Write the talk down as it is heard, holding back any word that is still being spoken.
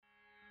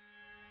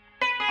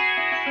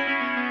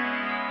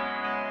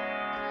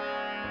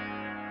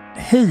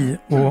Hej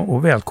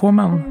och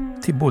välkommen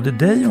till både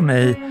dig och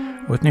mig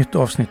och ett nytt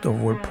avsnitt av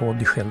vår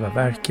podd I själva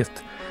verket,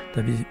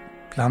 där vi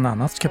bland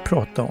annat ska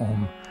prata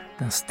om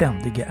den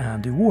ständiga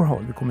Andy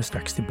Warhol. Vi kommer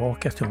strax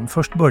tillbaka till honom.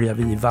 Först börjar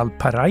vi I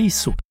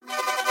Valparaiso.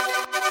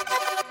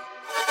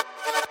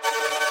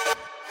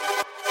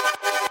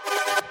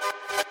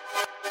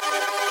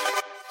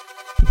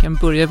 Vi kan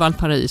börja I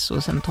Valparaiso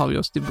och sen tar vi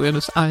oss till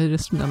Buenos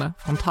Aires med denna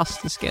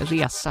fantastiska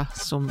resa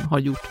som har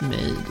gjort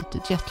mig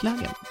lite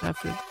jetlaggad.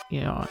 Därför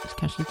är jag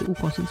kanske lite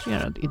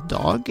okoncentrerad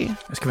idag.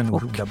 Jag ska väl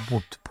nog roda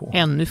bort på.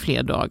 Ännu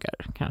fler dagar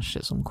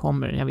kanske som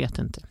kommer, jag vet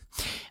inte.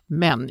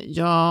 Men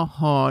jag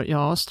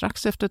har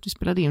strax efter att vi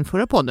spelade in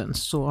förra podden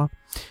så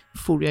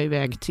for jag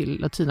iväg till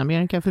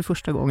Latinamerika för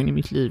första gången I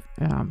mitt liv.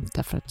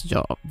 Därför att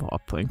jag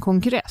var på en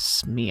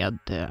kongress med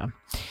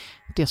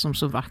det som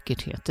så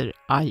vackert heter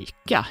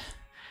AICA.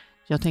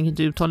 Jag tänker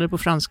inte uttala det på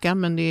franska,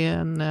 men det är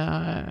en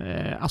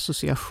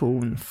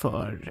association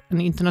för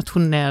en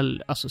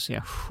internationell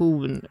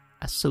association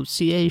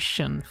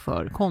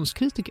för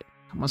konstkritiker.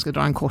 Om man ska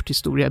dra en kort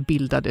historia,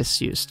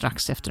 bildades ju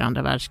strax efter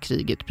andra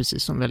världskriget,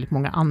 precis som väldigt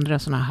många andra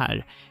sådana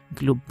här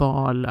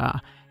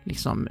globala,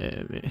 liksom,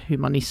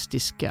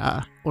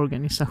 humanistiska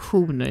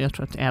organisationer. Jag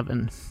tror att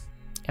även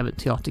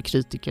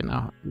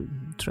teaterkritikerna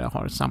tror jag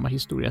har samma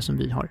historia som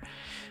vi har.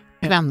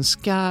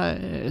 Svenska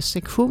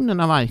sektionen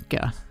av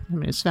AICA,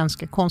 det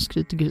svenska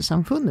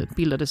konstkritikersamfundet,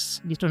 bildades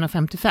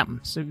 1955.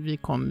 Så vi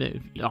kom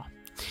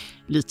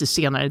lite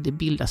senare, det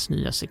bildas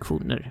nya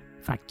sektioner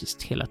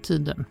faktiskt hela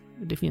tiden.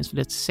 Det finns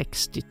väl ett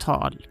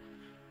 60-tal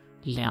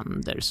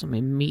länder som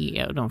är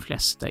med och de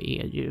flesta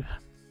är ju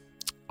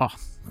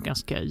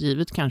ganska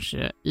givet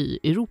kanske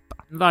I Europa.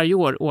 Varje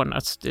år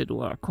ordnas det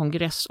då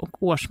kongress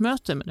och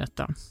årsmöte med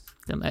detta.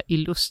 Den där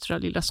illustra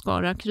lilla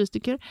skara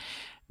kritiker.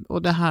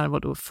 Och det här var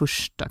då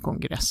första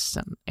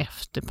kongressen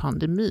efter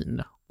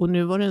pandemin. Och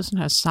nu var det en sån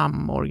här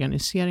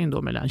samorganisering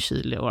då mellan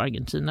Chile och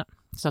Argentina.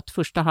 Så att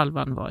första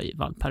halvan var I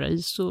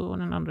Valparaiso och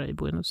den andra I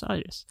Buenos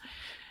Aires.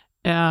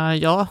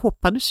 Jag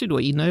hoppades ju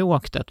då innan jag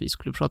åkte att vi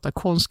skulle prata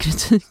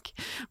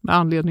konstkritik med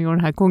anledning av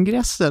den här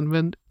kongressen.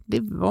 Men det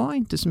var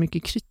inte så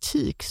mycket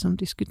kritik som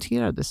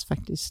diskuterades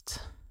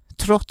faktiskt,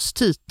 trots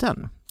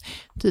titeln.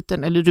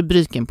 Titeln eller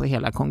rubriken på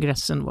hela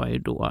kongressen var ju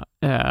då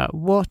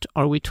What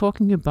are we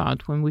talking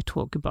about when we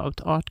talk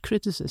about art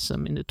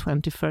criticism in the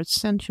 21st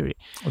century?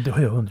 Och det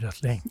har jag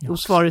undrat länge. Och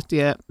svaret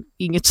är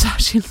inget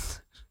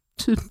särskilt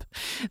typ.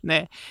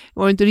 Nej, det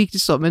var inte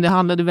riktigt så, men det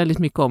handlade väldigt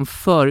mycket om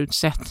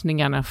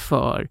förutsättningarna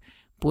för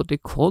både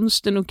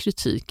konsten och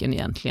kritiken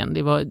egentligen.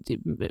 Det var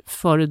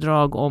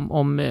föredrag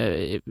om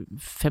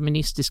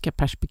feministiska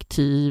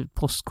perspektiv,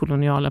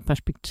 postkoloniala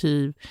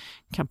perspektiv,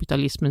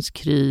 kapitalismens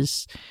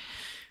kris.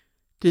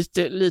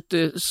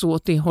 Lite så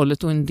åt det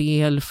hållet och en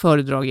del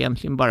föredrag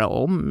egentligen bara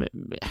om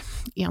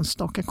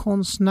enstaka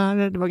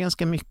konstnärer. Det var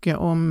ganska mycket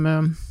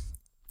om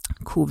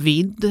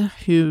covid,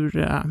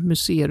 hur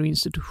museer och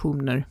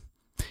institutioner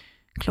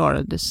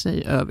klarade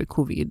sig över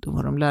covid och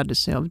vad de lärde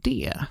sig av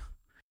det.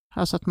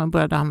 Alltså att man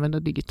började använda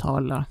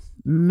digitala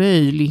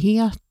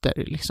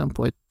möjligheter liksom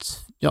på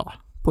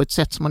ett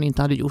sätt som man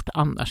inte hade gjort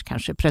annars.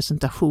 Kanske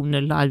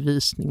presentationer,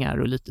 livevisningar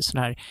och lite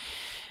sådär.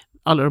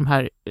 Alla de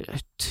här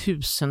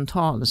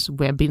tusentals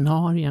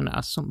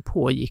webbinarierna som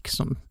pågick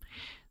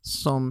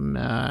som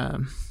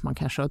man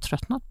kanske har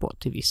tröttnat på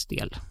till viss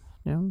del.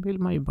 Nu vill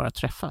man ju bara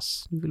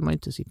träffas. Nu vill man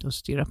inte sitta och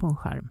stirra på en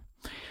skärm.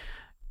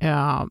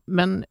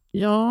 Men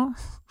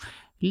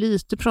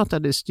lite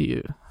pratades det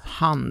ju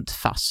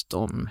handfast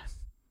om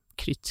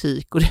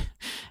kritik. Och det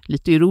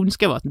lite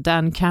ironiska var att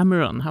Dan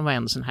Cameron, han var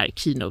en sån här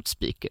keynote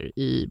speaker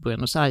I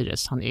Buenos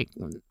Aires. Han är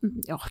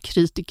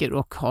kritiker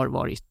och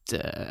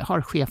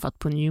har chefat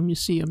på New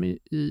Museum i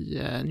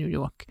New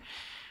York.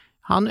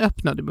 Han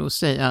öppnade med att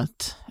säga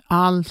att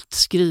allt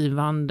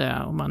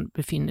skrivande om man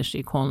befinner sig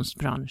I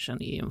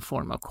konstbranschen är en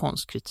form av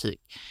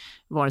konstkritik.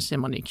 Vare sig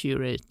man är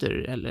curator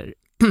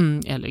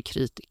eller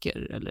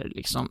kritiker eller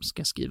liksom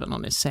ska skriva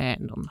någon essä,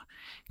 någon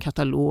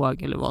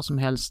katalog eller vad som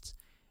helst.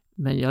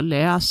 Men jag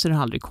läser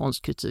aldrig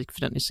konstkritik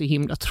för den är så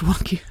himla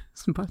tråkig.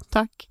 Så bara,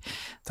 tack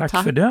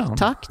för den.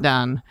 Tack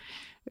Dan.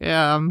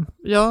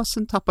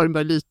 Sen tappade jag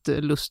bara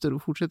lite lusten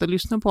att fortsätta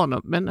lyssna på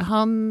honom. Men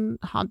han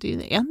hade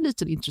en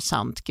liten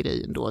intressant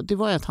grej ändå. Det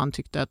var att han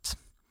tyckte att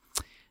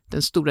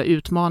den stora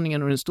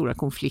utmaningen och den stora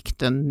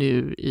konflikten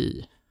nu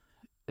I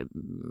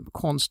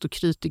konst- och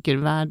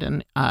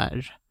kritikervärlden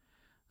är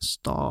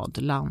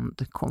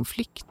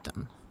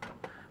stad-land-konflikten.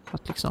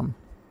 Att liksom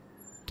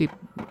det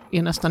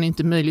är nästan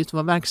inte möjligt att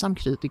vara verksam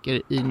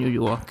kritiker I New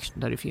York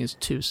där det finns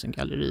 1000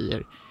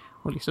 gallerier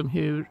och liksom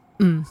hur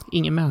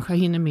ingen människa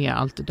hinner med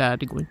allt det där,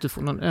 det går inte att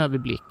få någon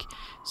överblick.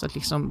 Så att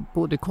liksom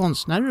både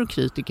konstnärer och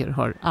kritiker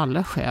har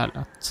alla skäl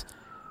att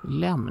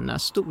lämna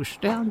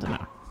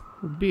storstäderna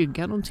och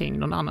bygga någonting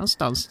någon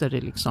annanstans där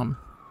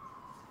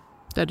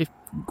det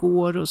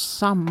går att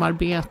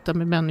samarbeta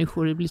med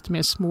människor i lite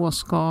mer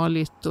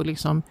småskaligt och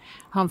liksom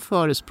han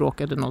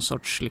förespråkade någon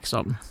sorts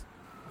liksom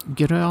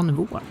grön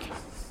våg.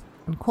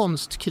 En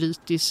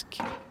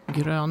konstkritisk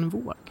grön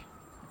våg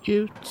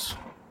ut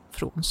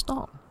från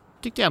stan.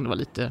 tyckte jag ändå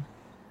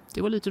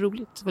det var lite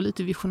roligt, det var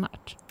lite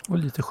visionärt. Och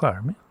lite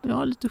charmigt.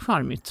 Ja, lite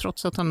charmigt,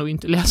 trots att han nog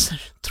inte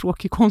läser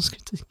tråkig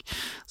konstkritik.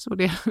 Så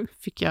det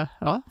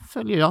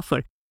följer jag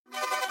för.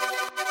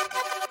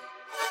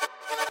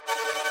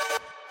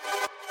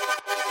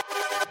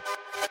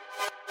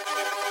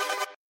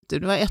 Det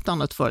var ett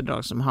annat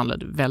föredrag som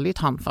handlade väldigt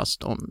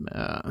handfast om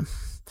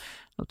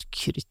något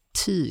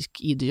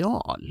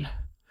kritikideal.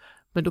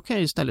 Men då kan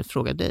jag istället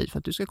fråga dig för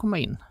att du ska komma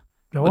in.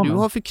 Ja, vad du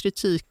har för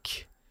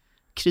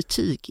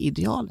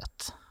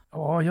kritikidealet.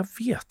 Ja, jag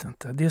vet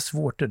inte. Det är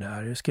svårt det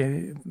där. Jag ska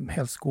ju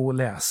helst gå och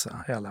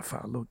läsa i alla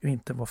fall och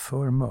inte vara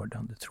för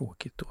mördande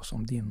tråkigt då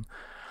som din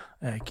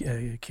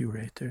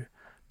curator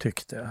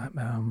tyckte.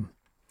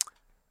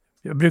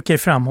 Jag brukar ju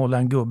framhålla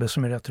en gubbe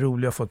som är rätt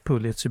rolig och har fått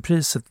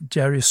Pulitzerpriset,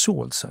 Jerry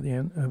Saltz. Det är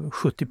en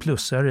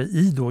 70-plussare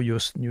i då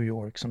just New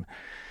York som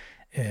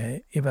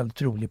är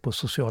väldigt rolig på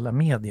sociala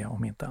medier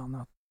om inte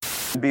annat.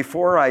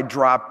 Before I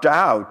dropped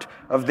out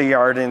of the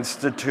Art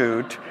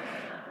Institute,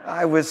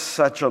 I was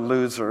such a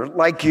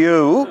loser, like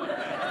you.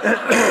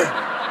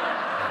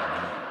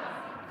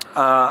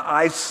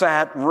 I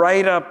sat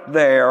right up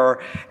there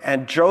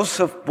and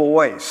Joseph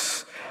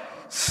Beuys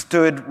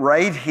stood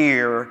right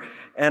here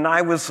and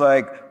I was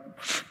like,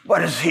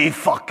 what does he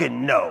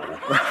fucking know?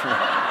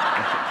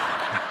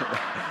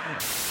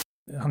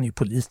 Han är ju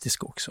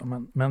politisk också,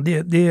 men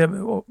det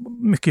är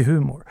mycket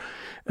humor.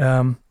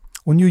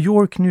 Och New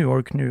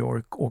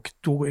York och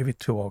då är vi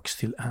tillbaks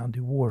till Andy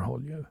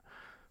Warhol ju.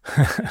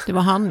 Det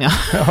var han, ja.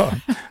 Ja,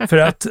 för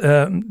att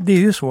det är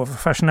ju så,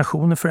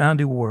 fascinationen för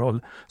Andy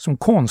Warhol som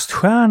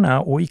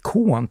konststjärna och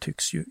ikon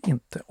tycks ju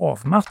inte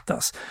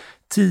avmattas.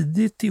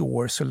 Tidigt i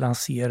år så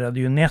lanserade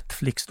ju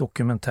Netflix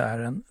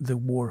dokumentären The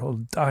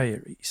Warhol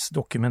Diaries,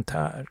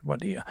 dokumentär var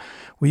det.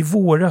 Och i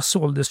våras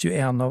såldes ju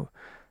en av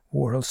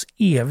Warhols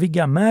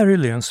eviga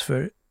Marilyns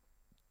för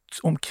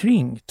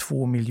omkring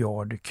 2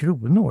 miljarder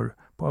kronor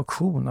på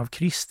auktion av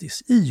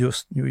Christie's i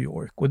just New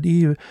York. Och det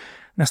är ju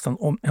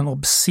nästan en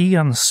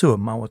obscen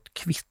summa och ett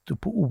kvitto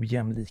på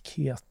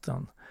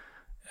ojämlikheten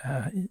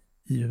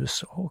i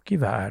USA och i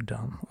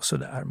världen och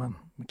sådär. Man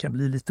kan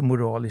bli lite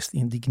moraliskt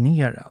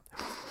indignerad.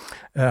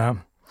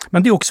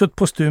 Men det är också ett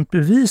postumt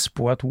bevis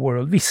på att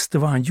Warhol visste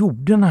vad han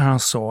gjorde när han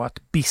sa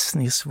att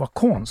business var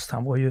konst.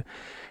 Han var ju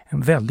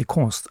en väldig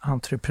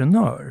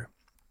konstentreprenör.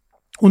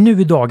 Och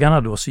nu i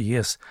dagarna då så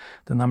ges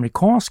den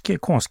amerikanske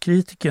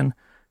konstkritikern,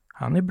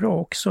 han är bra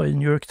också i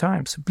New York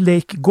Times,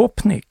 Blake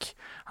Gopnik.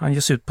 Han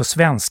ges ut på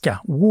svenska.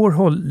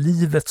 Warhol,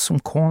 livet som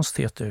konst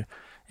heter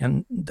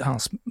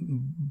hans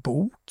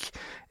bok.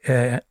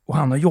 Och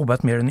han har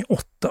jobbat med den i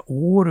 8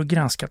 år och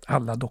granskat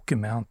alla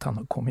dokument han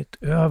har kommit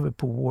över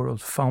på Warhol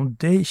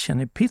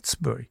Foundation i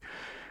Pittsburgh.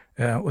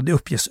 Och det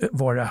uppges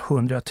vara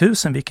 100 000,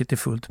 vilket är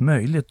fullt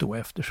möjligt då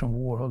eftersom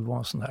Warhol var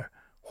en sån där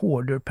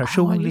hårdare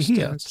personlighet.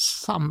 Ja, just det,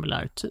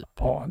 samlartyp.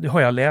 Ja, det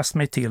har jag läst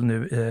mig till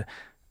nu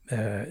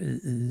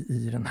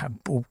i den här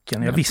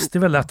boken. Jag visste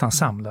väl att han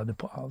samlade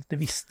på allt. Det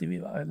visste vi,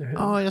 va? Eller hur?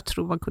 Ja, jag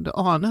tror man kunde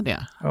ana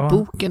det. Ja.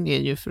 Boken är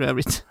ju för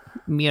övrigt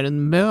mer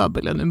en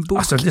möbel än en bok.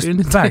 Alltså,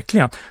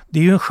 verkligen. Det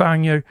är ju en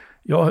genre.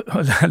 Jag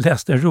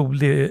läste en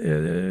rolig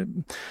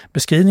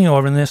beskrivning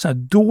av den. Det är en sån här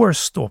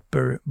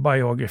doorstopper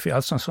biografi.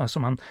 Alltså en sån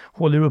som man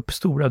håller upp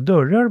stora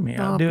dörrar med.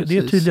 Ja, det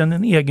är tydligen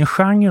en egen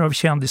genre av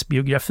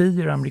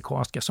kändisbiografier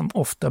amerikanska som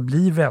ofta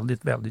blir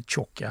väldigt, väldigt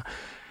tjocka.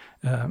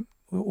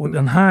 Och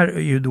den här är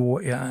ju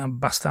då en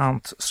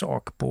bastant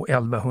sak på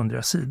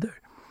 1100 sidor.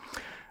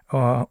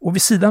 Och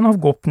vid sidan av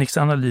Gopniks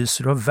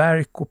analyser av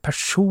verk och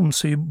person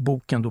så är ju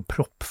boken då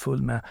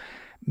proppfull med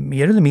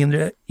mer eller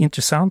mindre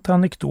intressanta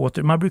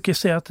anekdoter. Man brukar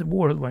säga att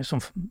Warhol var som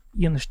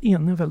innerst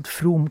inne väldigt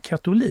from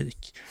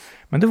katolik.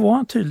 Men det var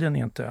han tydligen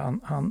inte.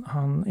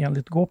 Han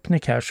enligt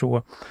Gopnik här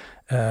så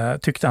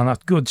tyckte han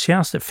att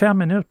gudstjänster 5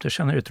 minuter,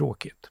 sen är det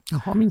tråkigt.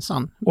 Jaha,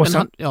 minsann.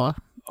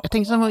 Jag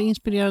tänkte att han var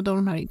inspirerad av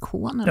de här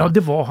ikonerna. Ja, det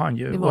var han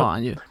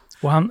ju.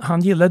 Och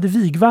han gillade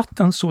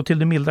vigvatten så till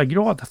det milda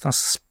grad att han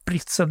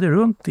spritsade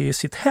runt det i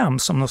sitt hem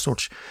som någon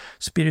sorts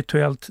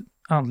spirituellt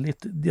andligt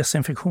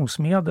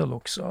desinfektionsmedel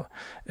också.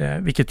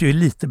 Vilket ju är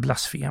lite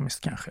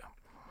blasfemiskt kanske.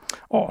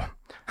 Ja,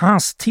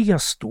 hans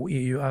tes då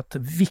är ju att det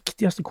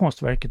viktigaste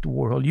konstverket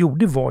Warhol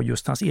gjorde var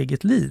just hans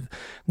eget liv.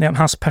 Nämligen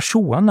hans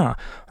persona,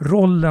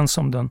 rollen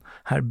som den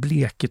här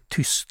bleket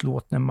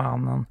tystlåtne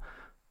mannen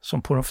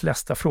som på de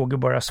flesta frågor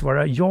bara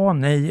svarar ja,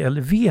 nej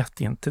eller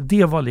vet inte.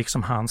 Det var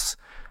liksom hans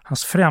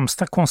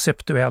främsta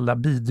konceptuella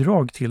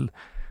bidrag till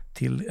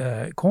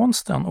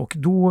konsten. Och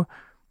då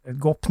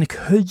Gopnik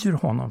höjer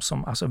honom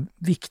som alltså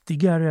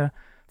viktigare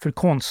för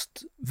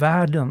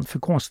konstvärlden, för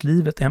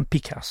konstlivet än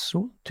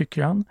Picasso,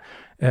 tycker han.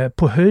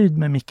 På höjd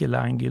med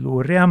Michelangelo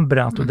och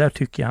Rembrandt, och där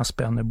tycker jag han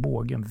spänner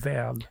bågen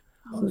väl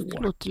hårt. Det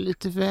låter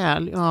lite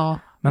väl, ja.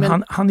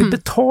 Men han är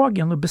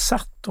betagen och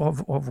besatt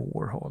av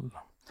Warhol.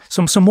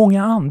 Som så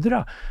många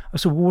andra.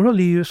 Alltså Warhol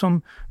är ju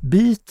som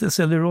Beatles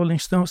eller Rolling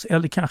Stones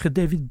eller kanske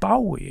David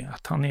Bowie.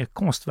 Att han är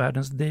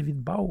konstvärldens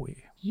David Bowie.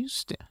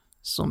 Just det.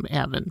 Som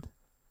även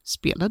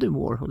spelade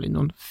Warhol i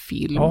någon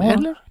film,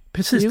 eller?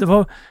 Precis, det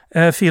var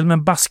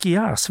filmen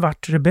Basquiat,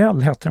 Svart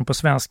rebell hette den på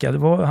svenska. Det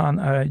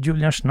var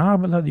Julian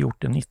Schnabel hade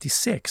gjort den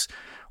 96.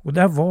 Och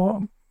där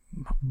var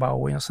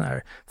Bowie en sån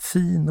här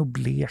fin och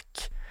blek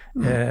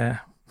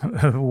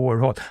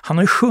Warhol. Han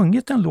har ju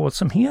sjungit en låt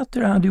som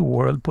heter Andy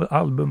Warhol på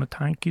albumet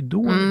Hanky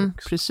Dory.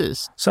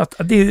 Precis. Så att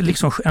det är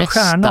liksom en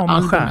stjärna om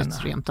en stjärna.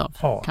 Bästa albumet rent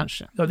av,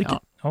 kanske.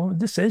 Ja,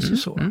 det sägs ju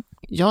så.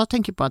 Jag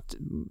tänker på att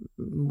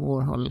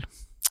Warhol,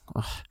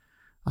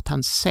 att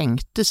han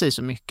sänkte sig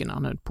så mycket när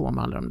han höll på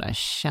med alla de där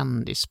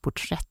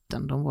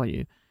kändisporträtten. De var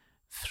ju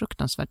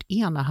fruktansvärt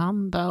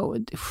enahanda och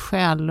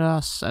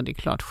själlösa. Det är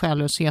klart,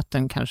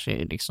 själlösheten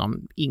kanske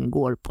liksom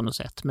ingår på något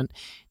sätt, men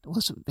de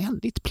var så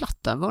väldigt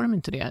platta, var de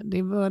inte det?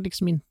 Det var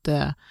liksom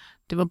inte,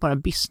 det var bara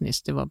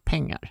business, det var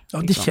pengar. Ja,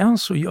 liksom. Det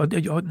känns så.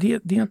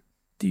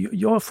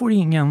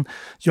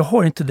 Jag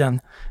har inte den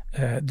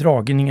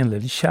dragningen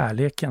eller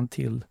kärleken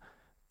till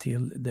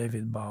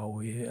David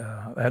Bowie,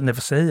 eller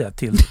vad säger jag,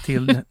 till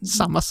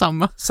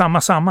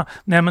samma.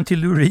 Nej, men till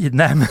Lou Reed,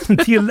 nej, men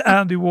till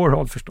Andy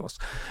Warhol förstås.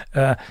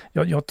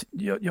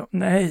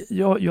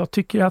 Jag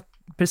tycker att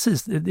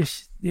precis,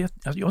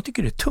 jag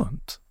tycker det är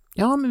tunt.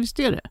 Ja, men visst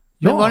är det.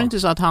 Men var det inte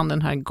så att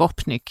den här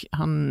Gopnik,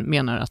 han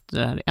menar att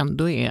det här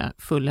ändå är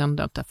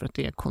fulländat därför att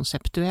det är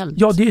konceptuellt?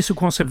 Ja, det är så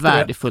konceptuellt.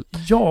 Värdefullt.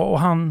 Ja, och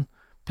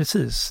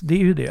precis, det är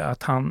ju det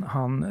att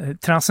han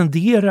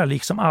transcenderar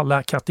liksom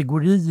alla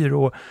kategorier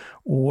och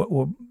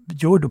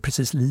gör då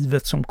precis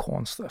livet som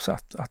konst. Så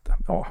att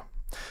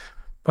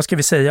vad ska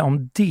vi säga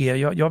om det?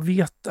 Jag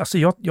vet, alltså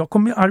jag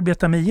kommer att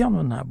arbeta mig igenom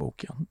den här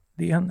boken.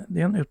 Det är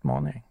en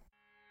utmaning.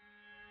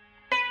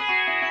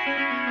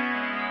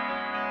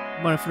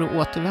 Bara för att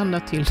återvända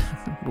till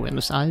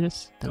Buenos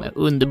Aires, den där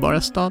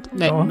underbara stad.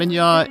 Nej, ja. Men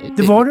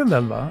det var det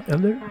väl, va?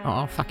 Eller?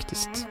 Ja,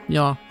 faktiskt.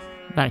 Ja,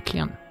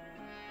 verkligen.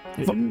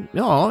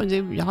 Ja,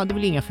 jag hade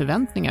väl inga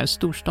förväntningar.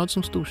 Storstad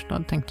som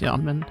storstad tänkte jag,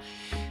 men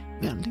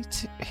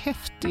väldigt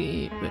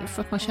häftig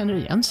för att man känner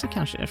igen sig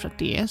kanske. För att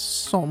det är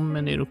som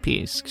en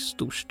europeisk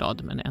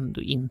storstad men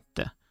ändå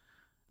inte.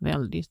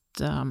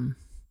 Väldigt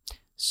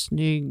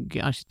snygg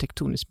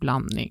arkitektonisk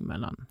blandning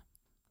mellan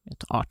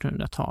ett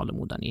 1800-tal och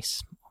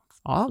modernism.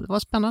 Ja, det var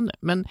spännande.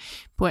 Men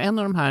på en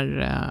av de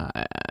här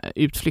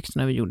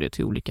utflykterna vi gjorde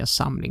till olika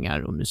samlingar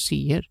och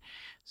museer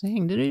så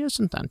hängde det ju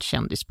sånt där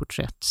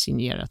kändisporträtt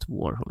signerat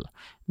Warhol,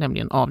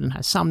 nämligen av den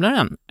här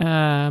samlaren.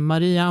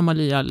 Maria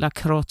Amalia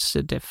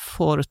Lacroze de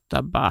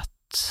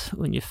Fortabat,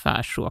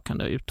 ungefär så kan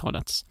det ha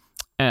uttalats.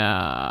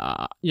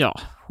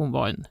 Hon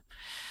var en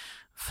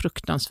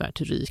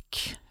fruktansvärt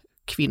rik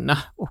kvinna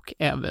och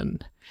även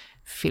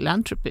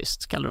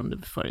filantropist kallar de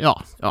det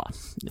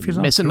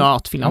för.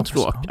 Mecenat,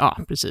 filantrop. Ja,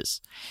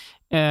 precis.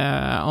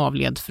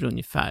 Avled för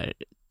ungefär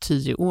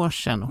 10 år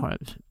sedan och har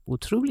en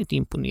otroligt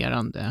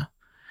imponerande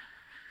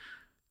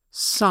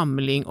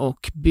samling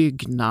och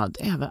byggnad.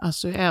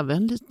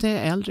 Även lite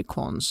äldre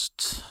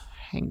konst.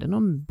 Hängde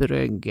någon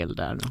brögel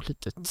där, något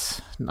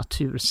litet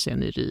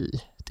natursceneri.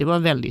 Det var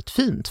väldigt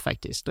fint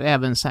faktiskt. Och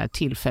även så här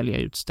tillfälliga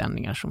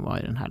utställningar som var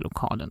i den här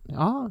lokalen.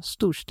 Ja,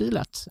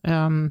 storstilat.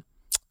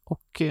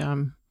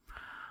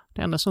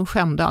 Det enda som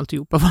skämde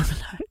alltihopa var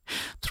det här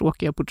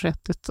tråkiga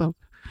porträttet av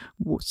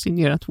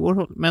signerat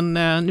Warhol. Men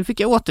nu fick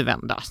jag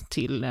återvända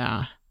till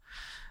det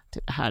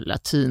här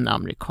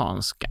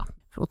latinamerikanska.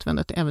 För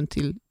återvända även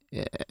till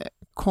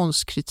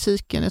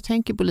konstkritiken. Jag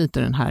tänker på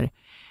lite den här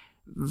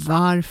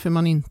varför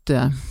man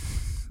inte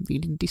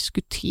vill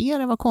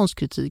diskutera vad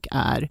konstkritik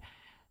är.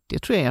 Det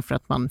tror jag är för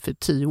att man för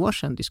 10 år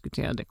sedan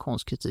diskuterade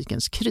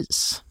konstkritikens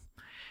kris.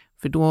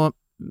 För då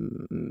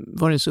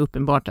var det så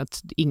uppenbart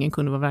att ingen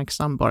kunde vara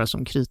verksam bara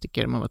som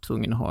kritiker. Man var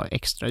tvungen att ha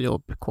extra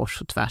jobb,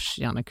 kors och tvärs,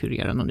 gärna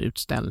kurera någon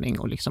utställning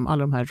och liksom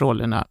alla de här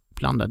rollerna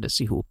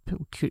blandades ihop.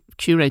 Och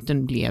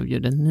curatorn blev ju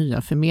den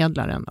nya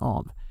förmedlaren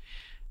av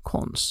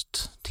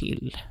konst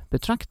till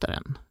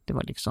betraktaren. Det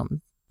var liksom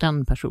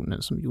den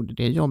personen som gjorde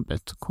det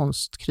jobbet.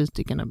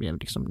 Konstkritikerna blev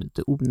liksom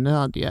lite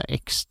onödiga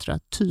extra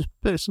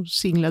typer som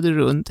singlade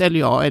runt.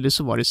 Eller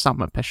så var det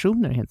samma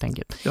personer helt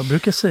enkelt. Jag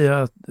brukar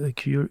säga att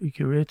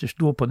curators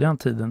då på den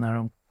tiden när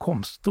de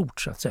kom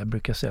stort så att säga,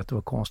 brukar säga att det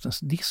var konstens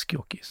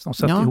diskjockeys. De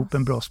satte ihop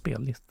en bra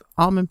spellista.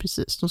 Ja, men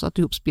precis. De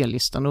satte ihop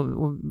spellistan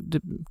och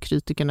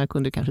kritikerna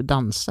kunde kanske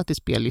dansa till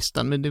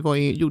spellistan, men det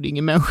gjorde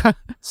ingen människa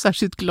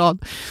särskilt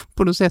glad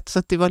på något sätt. Så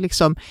att det var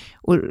liksom,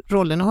 och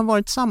rollerna har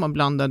varit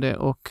sammanblandade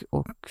och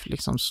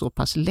liksom så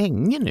pass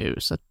länge nu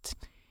så att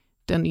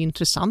den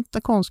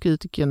intressanta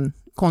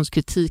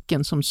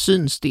konstkritiken som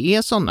syns, det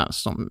är sådana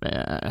som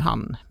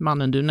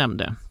mannen du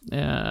nämnde.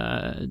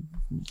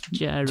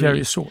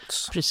 Jerry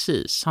Saltz.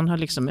 Precis, han har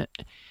liksom,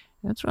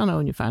 jag tror han har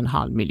ungefär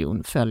 500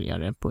 000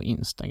 följare på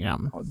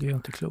Instagram. Ja, det är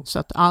inte klokt. Så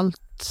att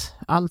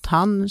allt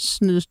han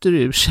snyter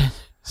ur sig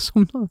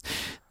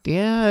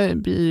det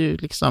blir ju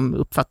liksom,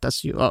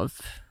 uppfattas ju av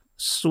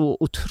så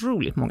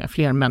otroligt många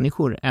fler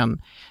människor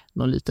än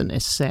någon liten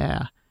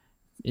essä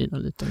i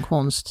någon liten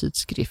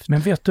konsttidskrift.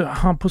 Men vet du,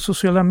 han på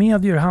sociala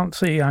medier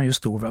så är han ju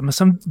stor. Va? Men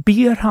sen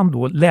ber han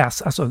då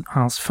alltså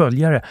hans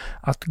följare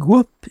att gå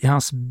upp i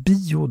hans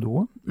bio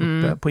då,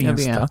 uppe på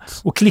Insta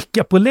och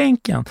klicka på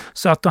länken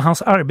så att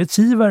hans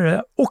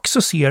arbetsgivare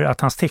också ser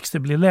att hans texter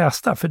blir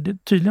lästa. För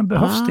det, tydligen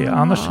behövs det.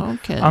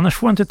 Annars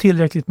får han inte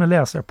tillräckligt med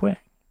läsarpoäng.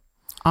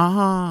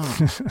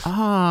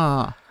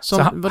 Aha.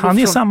 Så han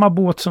är samma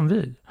båt som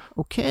vi.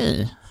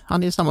 Okej.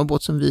 Han är samma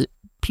båt som vi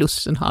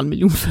plus 500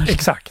 000 följare.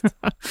 Exakt.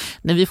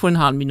 När vi får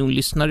 500 000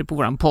 lyssnare på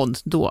våran podd,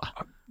 då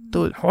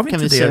har vi kan inte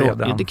vi det säga,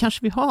 redan? Det kanske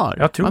vi har.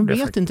 Jag tror man det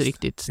vet faktiskt. Inte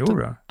riktigt.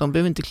 De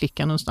behöver inte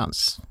klicka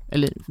någonstans.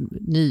 Eller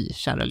ni,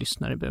 kära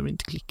lyssnare, behöver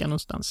inte klicka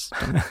någonstans.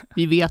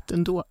 Vi vet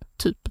ändå,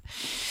 typ.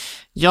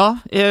 Ja,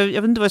 jag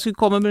vet inte vad jag skulle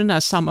komma med den här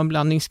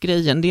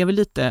sammanblandningsgrejen. Det är väl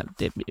lite...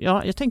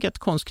 jag tänker att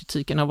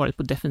konstkritiken har varit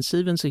på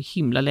defensiven så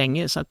himla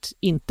länge så att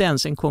inte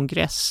ens en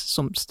kongress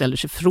som ställer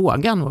sig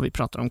frågan vad vi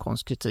pratar om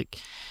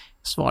konstkritik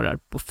svarar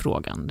på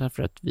frågan.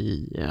 Därför att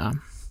vi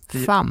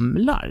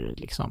famlar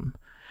liksom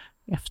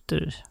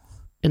efter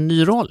en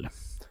ny roll,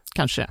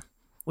 kanske.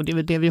 Och det är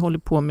väl det vi håller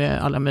på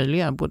med alla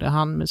möjliga. Både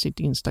han med sitt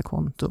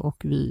Instakonto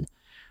och vi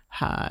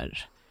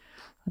här.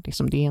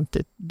 Liksom det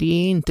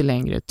är inte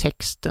längre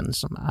texten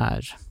som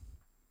är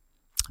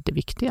det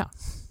viktiga.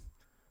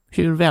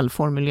 Hur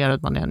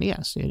välformulerad man än är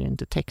så är det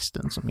inte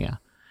texten som är...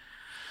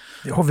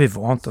 Det har vi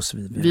vant oss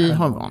vid. Vi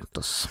har vant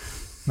oss.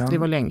 Men, det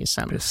var länge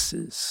sedan.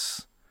 Precis.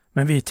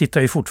 Men vi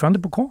tittar ju fortfarande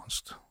på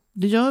konst.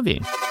 Det gör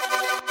vi.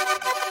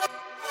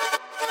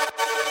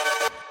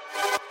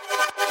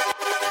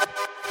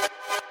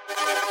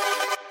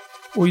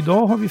 Och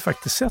idag har vi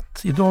faktiskt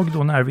idag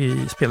då när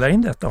vi spelar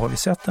in detta har vi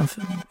sett en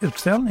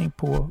utställning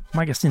på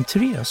Magasin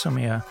III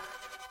som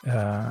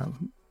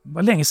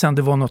var länge sedan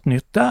det var något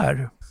nytt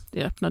där.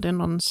 Det öppnade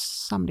någon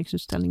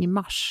samlingsutställning i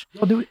mars.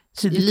 Ja, det var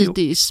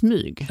lite i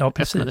smyg. Ja,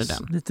 precis. Öppnade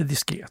den. Lite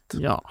diskret.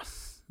 Ja,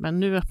 men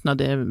nu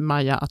öppnade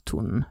Maya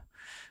Attoun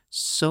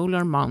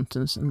Solar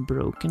Mountains and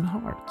Broken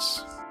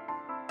Hearts.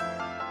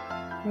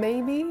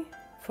 Maybe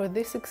for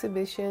this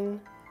exhibition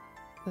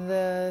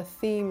the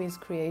theme is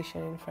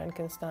creation in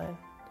Frankenstein.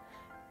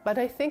 But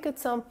I think at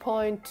some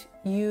point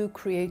you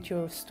create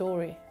your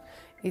story.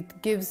 It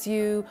gives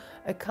you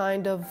a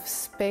kind of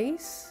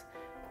space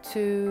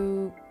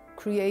to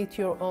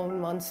create your own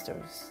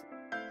monsters.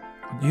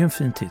 Det är ju en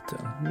fin titel.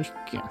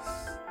 Mycket.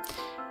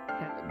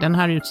 Den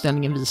här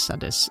utställningen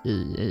visades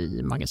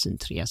i Magasin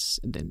III,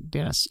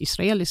 deras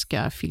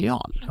israeliska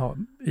filial. Ja,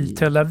 i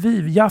Tel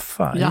Aviv,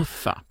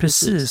 Jaffa.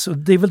 Precis, och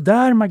det är väl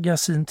där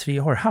Magasin III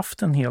har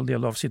haft en hel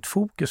del av sitt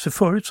fokus. För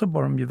förut så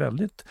var de ju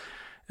väldigt,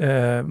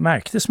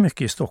 märktes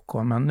mycket i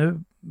Stockholm, men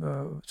nu,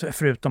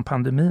 förutom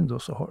pandemin då,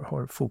 så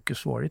har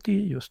fokus varit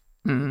i just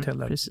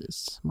Tel Aviv.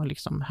 Precis, och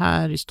liksom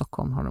här i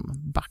Stockholm har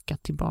de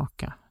backat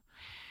tillbaka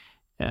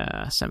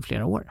sedan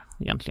flera år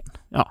egentligen.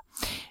 Ja.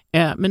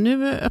 Men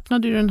nu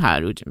öppnade ju den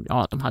här, och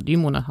de hade ju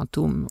Maya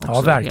Attoun också.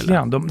 Ja,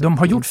 verkligen. De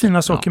har gjort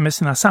fina saker med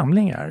sina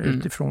samlingar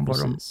utifrån vad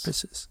de...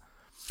 Precis.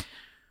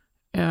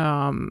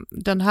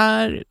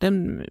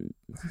 Den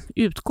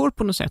utgår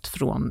på något sätt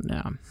från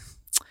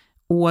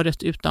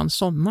året utan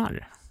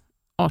sommar,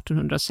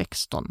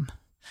 1816.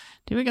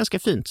 Det var ganska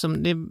fint.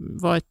 Det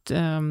var ett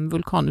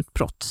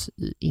vulkanutbrott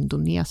i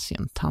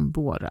Indonesien,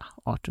 Tambora,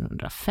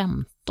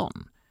 1815.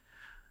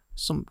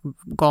 Som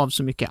gav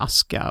så mycket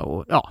aska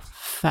och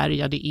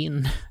färgade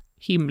in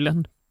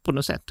himlen på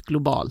något sätt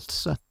globalt.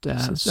 Så att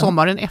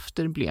sommaren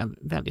efter blev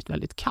väldigt,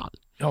 väldigt kall.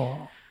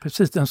 Ja,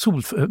 precis.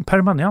 En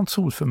permanent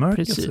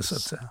solförmörkelse så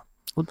att säga.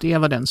 Och det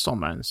var den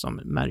sommaren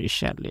som Mary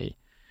Shelley,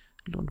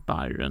 Lord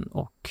Byron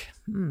och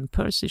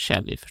Percy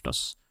Shelley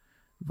förstås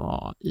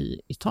var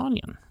i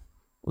Italien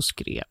och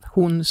skrev.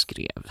 Hon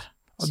skrev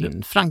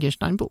sin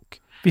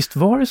Frankenstein-bok. Visst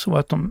var det så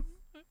att de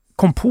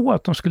kom på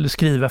att de skulle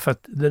skriva för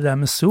att det där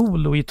med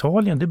sol och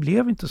Italien, det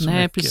blev inte så mycket.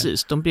 Nej,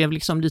 precis. De blev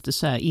liksom lite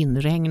så här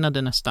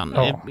inregnade nästan.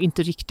 Ja.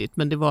 Inte riktigt,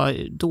 men det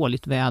var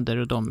dåligt väder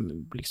och de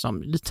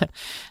liksom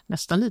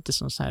nästan lite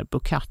som så här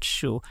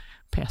Boccaccio,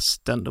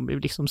 pesten. De blev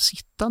liksom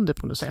sittande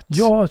på något sätt.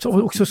 Ja,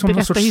 också som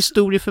berätta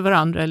historier för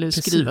varandra eller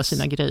skriva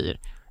sina grejer.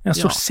 En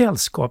sorts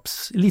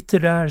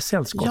litterär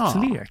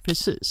sällskapslek. Ja,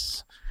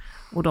 precis.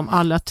 Och de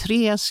alla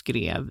tre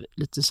skrev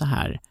lite så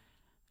här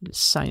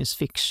science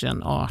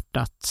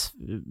fiction-artat,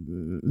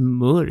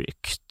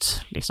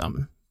 mörkt.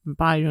 Liksom.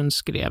 Byron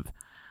skrev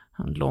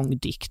en lång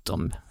dikt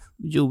om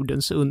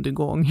jordens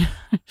undergång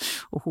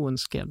och hon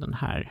skrev den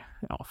här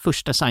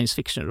första science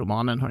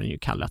fiction-romanen har den ju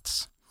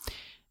kallats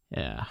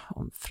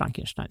om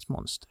Frankensteins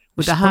monster.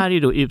 Och det här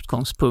är då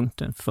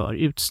utgångspunkten för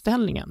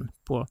utställningen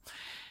på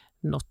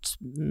något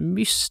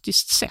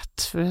mystiskt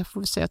sätt. För jag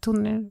får säga att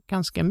hon är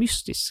ganska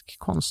mystisk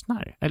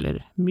konstnär,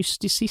 eller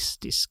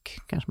mysticistisk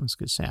kanske man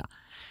skulle säga.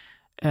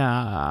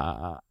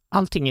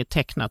 Allting är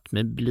tecknat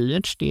med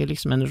blyerts. Det är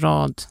liksom en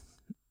rad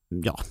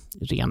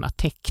rena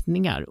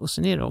teckningar och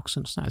sen är det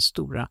också såna här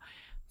stora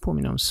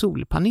påminner om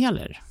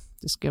solpaneler.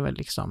 Det ska väl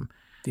liksom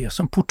Det är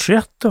som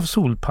porträtt av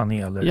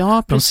solpaneler.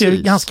 Ja, de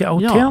ser ganska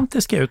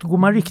autentiska ut. Går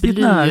man riktigt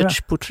nära,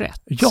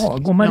 porträtt. Ja,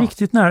 går man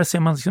riktigt nära ser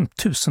man liksom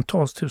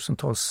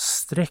tusentals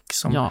streck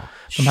som de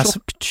här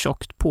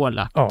tjockt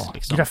pålagt. Ja,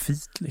 liksom.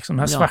 Grafit, liksom, de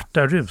här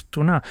svarta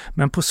rutorna.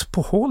 Men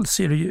på håll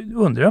ser det ju,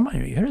 undrar man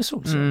ju, är det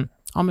solceller?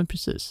 Ja, men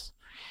precis.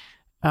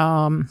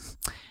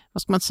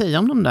 Vad ska man säga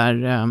om de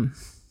där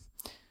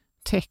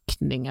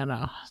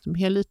teckningarna? De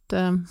är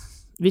lite...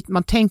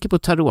 Man tänker på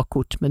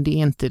tarotkort, men det är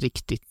inte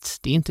riktigt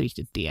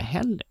det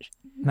heller.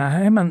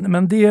 Nej,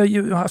 men det är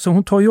ju, alltså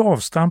hon tar ju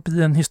avstamp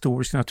i en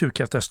historisk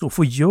naturkatastrof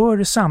och gör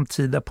det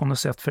samtida på något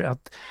sätt, för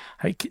att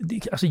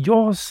alltså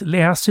jag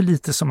läser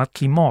lite som att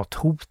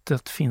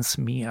klimathotet finns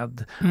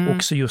med.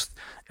 Också just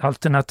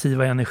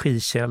alternativa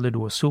energikällor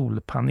då,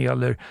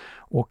 solpaneler,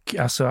 och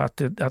alltså att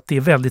det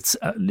är väldigt,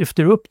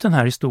 lyfter upp den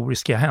här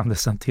historiska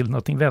händelsen till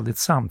någonting väldigt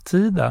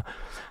samtida,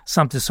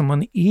 samtidigt som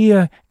hon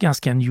är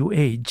ganska new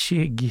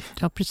age-ig.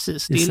 Ja,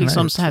 precis. Det är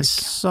liksom så här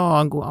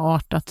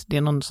sagoartat. Det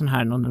är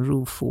någon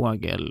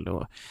rovfågel,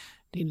 och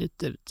det är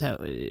lite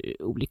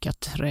olika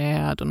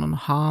träd och någon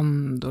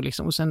hand, och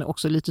liksom, och sen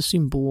också lite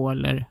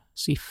symboler,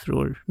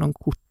 siffror, någon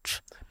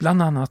kort.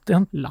 Bland annat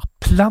en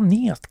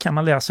planet kan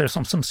man läsa det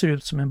som ser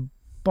ut som en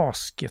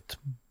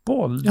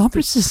basketboll. Ja,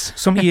 precis.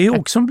 Som är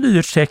också en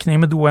blyertsteckning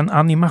med då en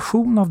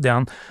animation av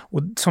den,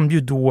 och som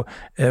ju då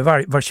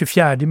var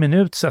 24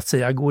 minut så att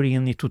säga går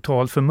in i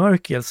total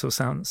förmörkelse och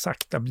sen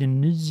sakta blir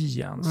ny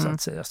igen så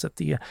att säga. Så att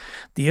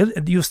det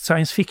är just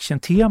science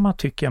fiction-tema,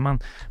 tycker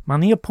jag.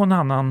 Man är på en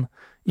annan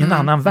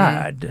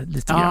värld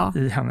lite grann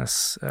i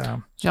hennes...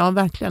 Ja,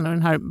 verkligen. Och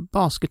den här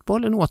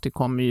basketbollen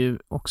återkommer ju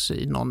också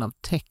i någon av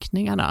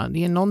teckningarna.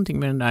 Det är någonting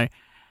med den där...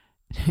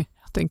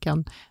 Den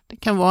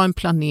kan vara en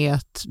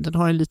planet, den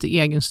har en lite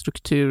egen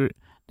struktur.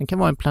 Den kan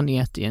vara en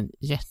planet i en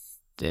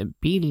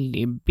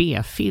jättebillig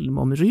B-film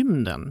om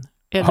rymden.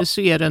 Eller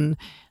så är den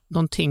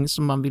någonting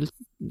som man vill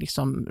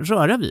liksom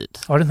röra vid.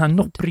 Ja, den här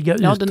noppriga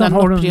ytan. Ja, den här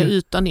noppriga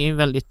ytan är ju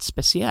väldigt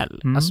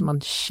speciell. Alltså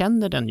man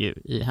känner den ju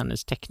i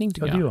hennes teckning,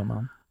 tycker jag. Ja, det gör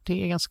man.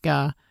 Det är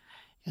ganska...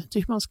 Jag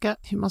tycker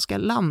hur man ska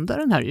landa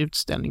den här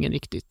utställningen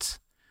riktigt.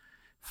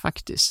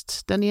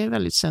 Faktiskt. Den är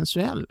väldigt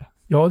sensuell.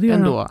 Ja, det är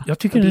ändå. Jag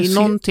tycker det är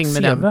någonting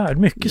med sevärd,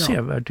 mycket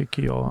sevärd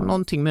tycker jag.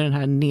 Någonting med den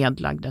här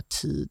nedlagda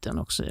tiden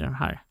också i den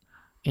här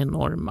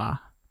enorma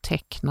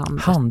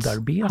tecknandet.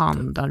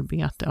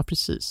 Handarbete, ja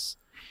precis.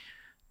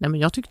 Nej, men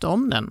jag tyckte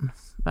om den,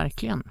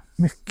 verkligen.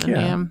 Mycket.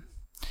 Den är...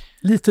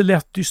 Lite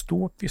lätt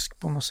dystopisk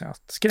på något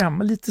sätt.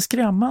 Lite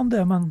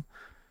skrämmande, men...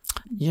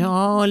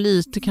 Ja,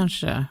 lite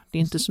kanske. Det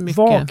är inte så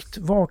mycket...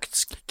 Vagt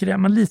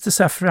skrämmande, lite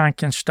så här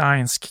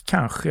Frankensteinsk,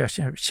 kanske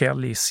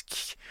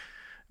källisk.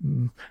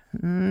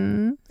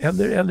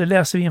 Eller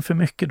läser vi in för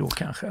mycket då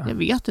kanske? Jag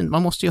vet inte,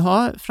 man måste ju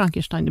ha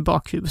Frankenstein i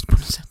bakhuvudet på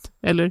något sätt.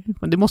 Eller,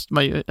 det måste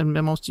man ju,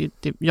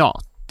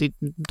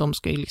 de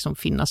ska ju liksom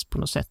finnas på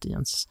något sätt i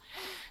ens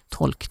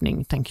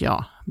tolkning, tänker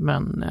jag.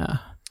 Men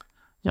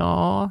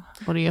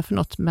vad det är för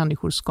något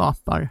människor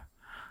skapar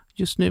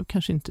just nu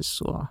kanske inte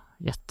så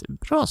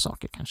jättebra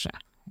saker kanske.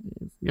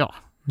 Ja,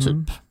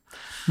 typ.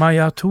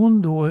 Maya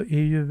Attoun då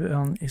är ju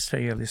en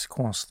israelisk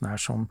konstnär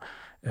som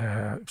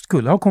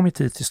skulle ha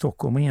kommit hit till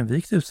Stockholm och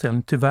invigt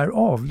utställning. Tyvärr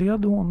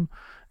avled hon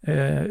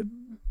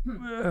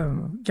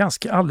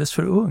ganska alldeles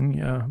för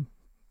ung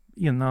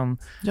innan...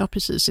 Ja,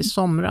 precis. I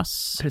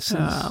somras. Precis.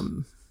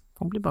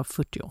 Hon blev bara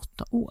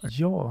 48 år.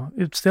 Ja,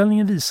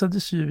 utställningen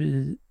visades ju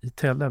i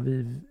Tel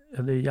Aviv,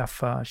 eller i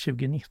Jaffa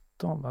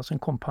 2019. Sen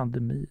kom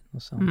pandemin.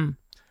 Och sen,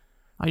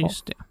 ja,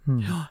 just det.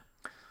 Ja.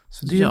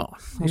 Så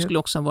hon skulle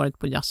också ha varit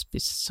på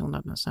Jaspis, hon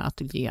hade en sån här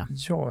ateljé.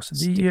 Ja, så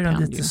det ger en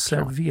lite så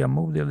här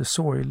vemodig eller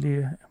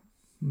sorglig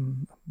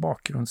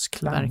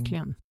bakgrundsklang.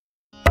 Verkligen.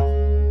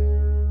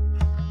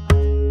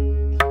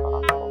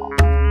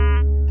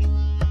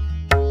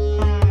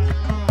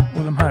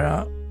 Och de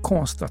här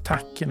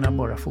konstattackerna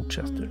bara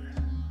fortsätter.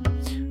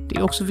 Det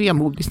är också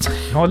vemodigt.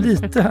 Ja,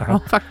 lite. Ja,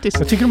 faktiskt.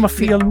 Jag tycker de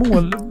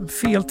har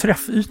fel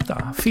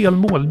träffyta, fel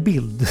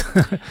målbild.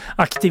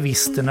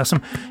 Aktivisterna som,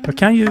 jag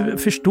kan ju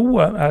förstå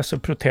alltså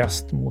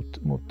protest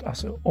mot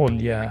alltså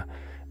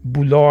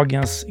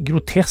oljebolagens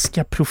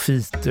groteska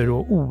profiter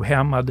och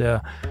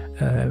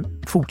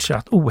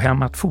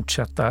ohämmat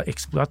fortsätta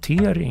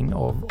exploatering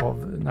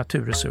av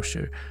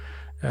naturresurser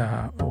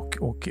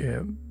och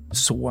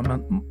så,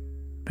 men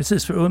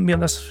precis, för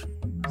medan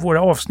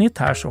våra avsnitt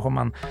här så har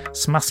man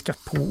smaskat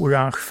på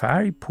orange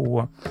färg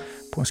på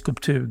en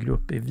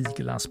skulpturgrupp i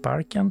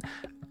Vigelandsparken.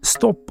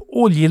 Stopp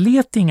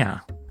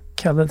oljeletinga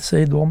kallade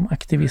sig de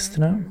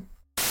aktivisterna.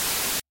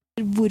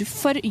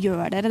 Varför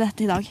gör dere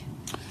detta idag?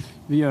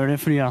 Vi gör det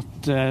för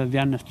att vi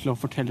är nödt till att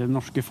fortälla det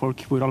norska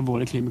folk hur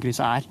allvarlig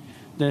klimatkrisen är.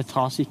 Det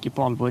tas inte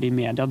på allvar i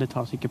media, det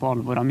tas inte på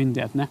allvar av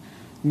myndigheterna.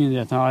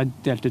 Myndigheterna har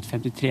delat ut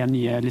 53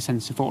 nya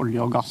licenser för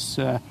olja och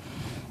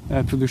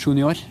gasproduktion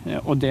i år,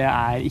 och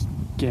det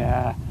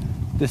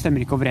stämmer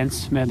inte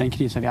överens med den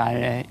krisen vi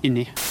är inne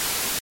i.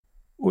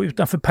 Och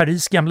utanför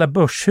Paris gamla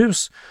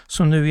börshus,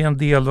 som nu är en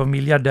del av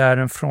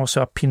miljardären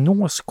François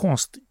Pinaults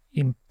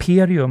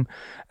imperium.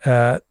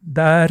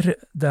 Där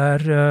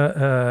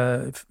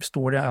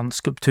står det en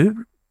skulptur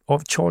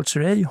av Charles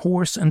Ray,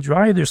 Horse and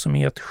Rider, som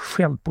är ett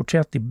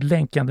självporträtt i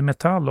blänkande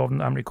metall av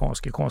den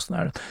amerikanska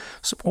konstnären,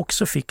 som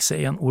också fick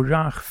sig en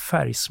orange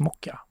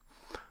färgsmocka.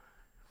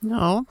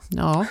 Ja,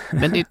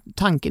 men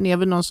tanken är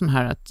väl någon sån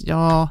här att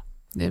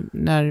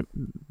när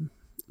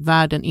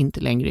världen inte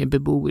längre är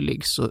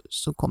beboelig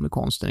så kommer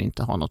konsten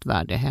inte ha något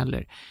värde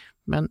heller.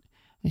 Men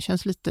det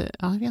känns lite,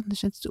 det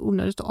känns lite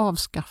onödigt att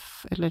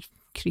avskaffa, eller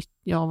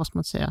vad ska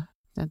man säga,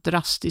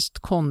 drastiskt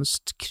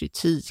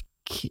konstkritik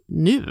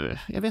nu.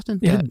 Jag vet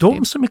inte. Är det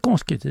de som är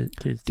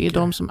konstkritiker? Det är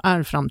de som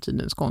är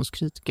framtidens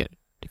konstkritiker.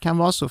 Det kan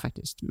vara så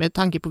faktiskt. Med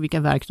tanke på vilka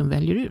verk de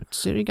väljer ut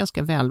så är det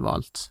ganska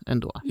välvalt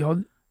ändå. Ja,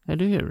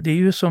 eller hur? Det är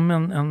ju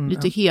som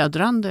lite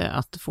hedrande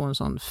att få en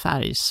sån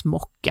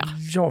färgsmocka.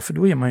 Ja, för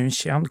då är man ju en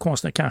känd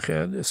konstnär,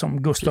 kanske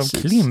som Gustav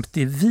Klimt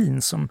i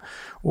Wien, som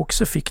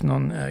också fick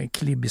någon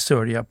klibbig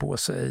sörja på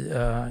sig.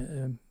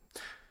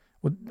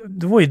 Och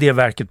det var ju det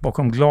verket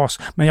bakom glas.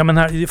 Men jag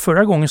menar,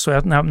 förra gången så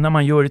att när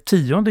man gör det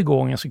 10:e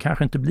gången så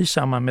kanske inte blir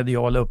samma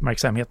mediala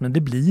uppmärksamhet, men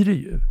det blir det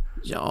ju.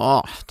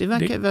 Ja, det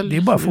verkar väl. Det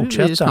är bara att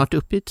fortsätta. Vi är snart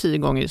uppe i 10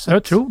 gånger. Så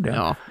jag tror det.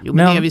 Ja, men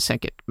det är vi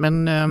säkert.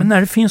 Men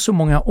när det finns så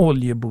många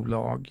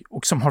oljebolag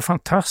och som har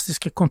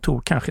fantastiska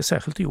kontor, kanske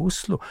särskilt i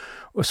Oslo,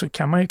 och så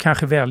kan man ju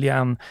kanske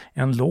välja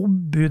en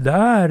lobby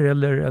där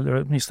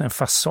eller åtminstone en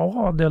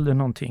fasad eller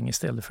någonting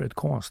istället för ett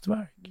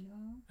konstverk.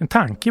 En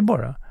tanke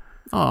bara.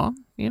 Ja,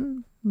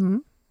 men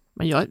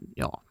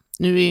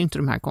nu är ju inte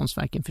de här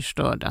konstverken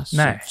förstörda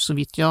så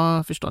vitt jag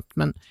har förstått,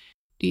 men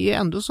det är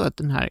ändå så att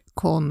den här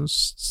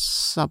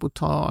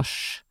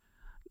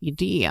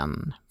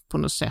konstsabotage-idén på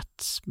något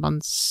sätt,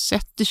 man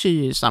sätter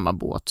sig i samma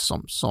båt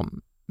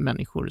som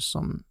människor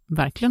som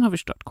verkligen har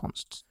förstört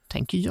konst,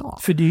 tänker jag.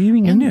 För det är ju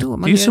ingen nytt,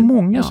 det är så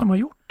många som har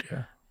gjort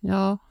det.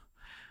 Ja,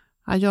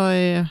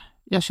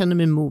 jag känner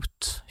mig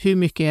emot hur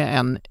mycket jag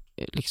än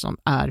liksom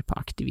är på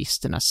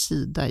aktivisternas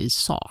sida i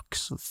sak,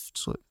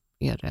 så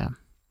är det.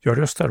 Jag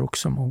röstar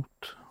också mot.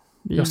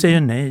 Jag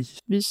säger nej.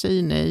 Vi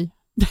säger nej.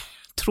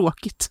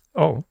 Tråkigt.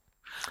 Ja.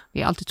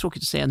 Det är alltid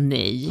tråkigt att säga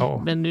nej.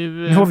 Ja. Men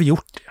nu har vi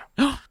gjort det.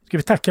 Ska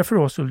vi tacka för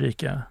oss,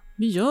 Ulrika?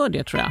 Vi gör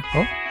det, tror jag.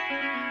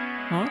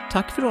 Ja,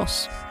 tack för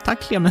oss.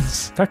 Tack,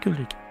 Clemens. Tack,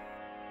 Ulrika.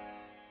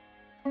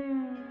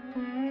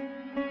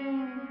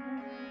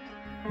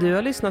 Du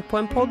har lyssnat på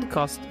en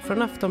podcast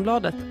från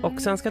Aftonbladet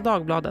och Svenska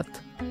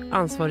Dagbladet.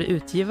 Ansvarig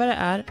utgivare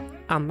är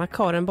Anna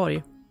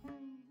Karenborg.